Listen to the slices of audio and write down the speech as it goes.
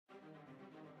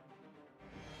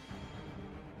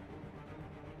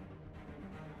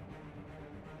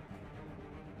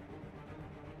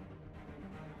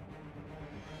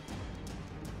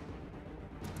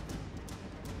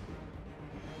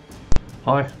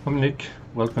Hi, I'm Nick.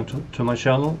 Welcome to my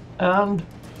channel, and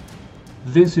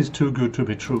this is too good to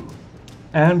be true.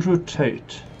 Andrew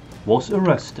Tate was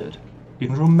arrested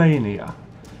in Romania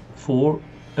for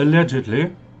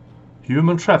allegedly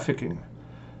human trafficking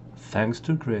thanks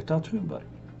to Greta Thunberg.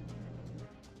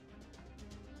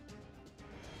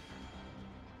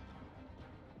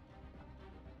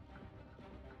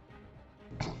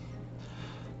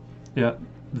 Yeah,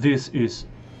 this is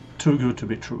too good to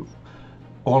be true.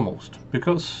 Almost,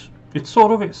 because it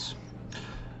sort of is.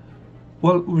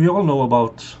 Well, we all know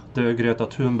about the Greta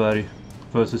Thunberg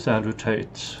versus Andrew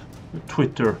Tate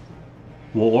Twitter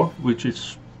war, which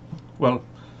is, well,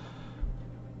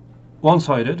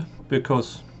 one-sided,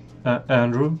 because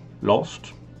Andrew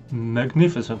lost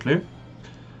magnificently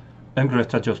and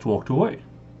Greta just walked away.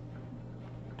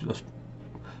 Just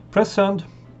press send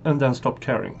and then stop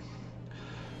caring.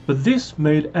 But this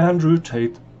made Andrew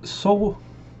Tate so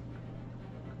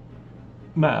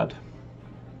mad.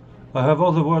 I have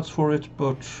other words for it,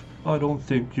 but I don't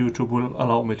think YouTube will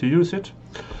allow me to use it.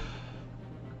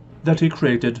 That he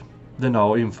created the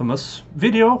now infamous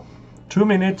video, 2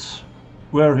 minutes,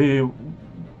 where he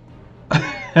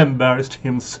embarrassed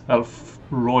himself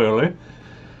royally.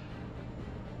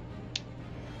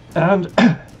 And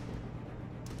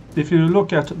if you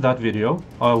look at that video,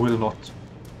 I will not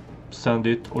send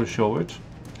it or show it,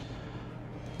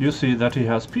 you see that he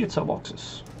has pizza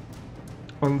boxes.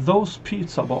 And those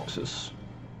pizza boxes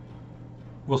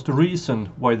was the reason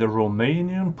why the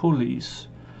Romanian police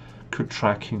could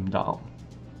track him down.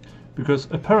 Because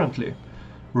apparently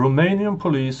Romanian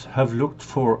police have looked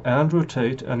for Andrew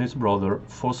Tate and his brother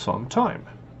for some time.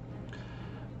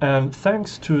 And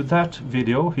thanks to that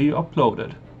video he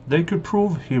uploaded, they could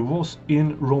prove he was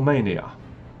in Romania.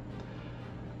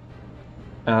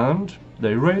 And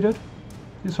they raided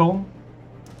his home,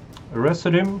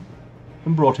 arrested him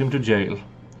and brought him to jail,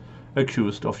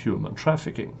 accused of human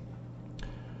trafficking.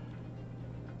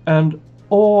 And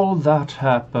all that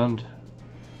happened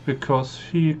because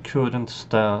he couldn't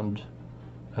stand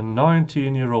a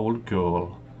 19-year-old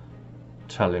girl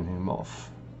telling him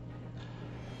off.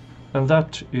 And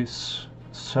that is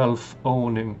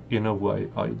self-owning in a way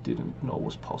I didn't know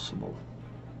was possible.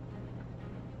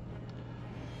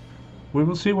 We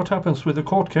will see what happens with the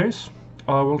court case.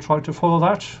 I will try to follow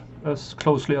that as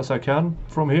closely as I can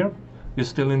from here. It's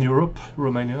still in Europe.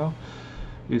 Romania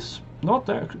is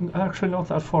actually not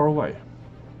that far away.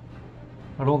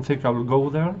 I don't think I will go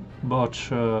there, but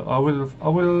I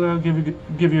will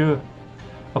give you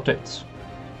updates.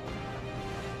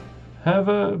 Have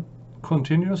a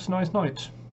continuous nice night.